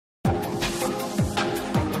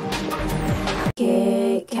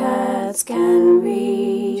Kitkat can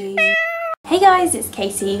read. Hey guys, it's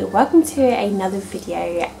Katie. Welcome to another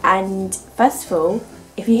video, and first of all,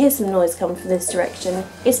 if you hear some noise coming from this direction,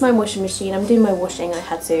 it's my washing machine. I'm doing my washing. I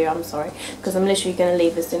had to, I'm sorry, because I'm literally going to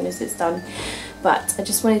leave as soon as it's done. But I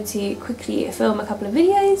just wanted to quickly film a couple of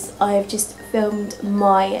videos. I've just filmed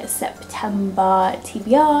my September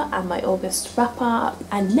TBR and my August wrap up,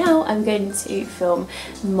 and now I'm going to film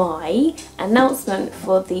my announcement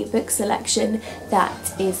for the book selection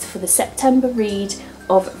that is for the September read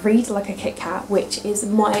of Read Like a Kitkat, which is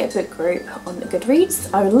my book group on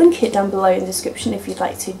Goodreads. I will link it down below in the description if you'd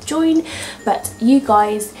like to join. But you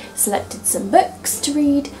guys selected some books to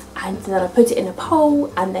read, and then I put it in a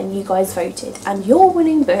poll, and then you guys voted, and your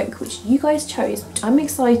winning book, which you guys chose, which I'm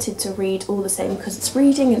excited to read all the same because it's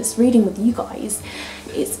reading and it's reading with you guys,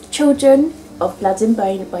 is Children of Blood and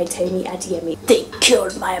Bone by Tony Adeyemi. They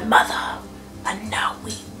killed my mother and now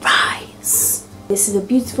we rise. This is a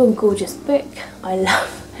beautiful and gorgeous book. I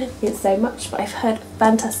love it so much, but I've heard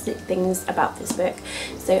fantastic things about this book,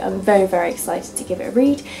 so I'm very excited to give it a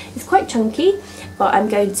read. It's quite chunky, but I'm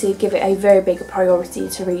going to give it a very big priority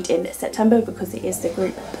to read in September because it is the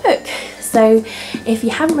group book. So if you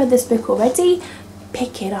haven't read this book already,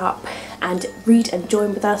 pick it up and read and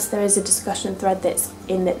join with us. There is a discussion thread that's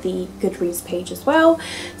in the Goodreads page as well,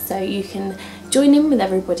 so you can join in with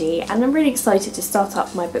everybody. And I'm really excited to start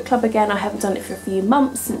up my book club again. I haven't done it for a few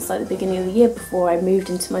months, since like the beginning of the year before I moved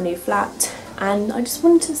into my new flat, and I just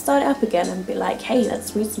wanted to start it up again and be like, hey,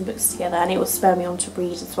 let's read some books together, and it will spur me on to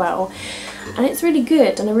read as well. And it's really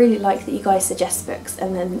good, and I really like that you guys suggest books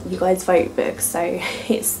and then you guys vote books, so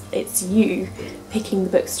it's you picking the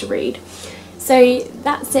books to read. So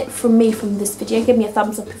that's it from me from this video. Give me a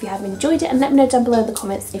thumbs up if you have enjoyed it, and let me know down below in the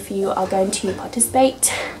comments if you are going to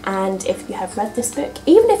participate and if you have read this book.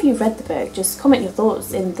 Even if you've read the book, just comment your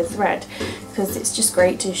thoughts in the thread, because it's just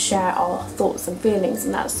great to share our thoughts and feelings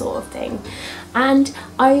and that sort of thing. And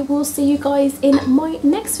I will see you guys in my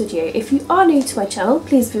next video. If you are new to my channel,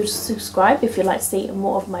 please feel free to subscribe if you'd like to see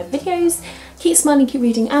more of my videos. Keep smiling, keep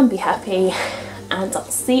reading, and be happy. And I'll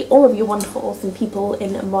see all of you wonderful, awesome people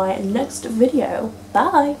in my next video.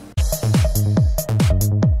 Bye!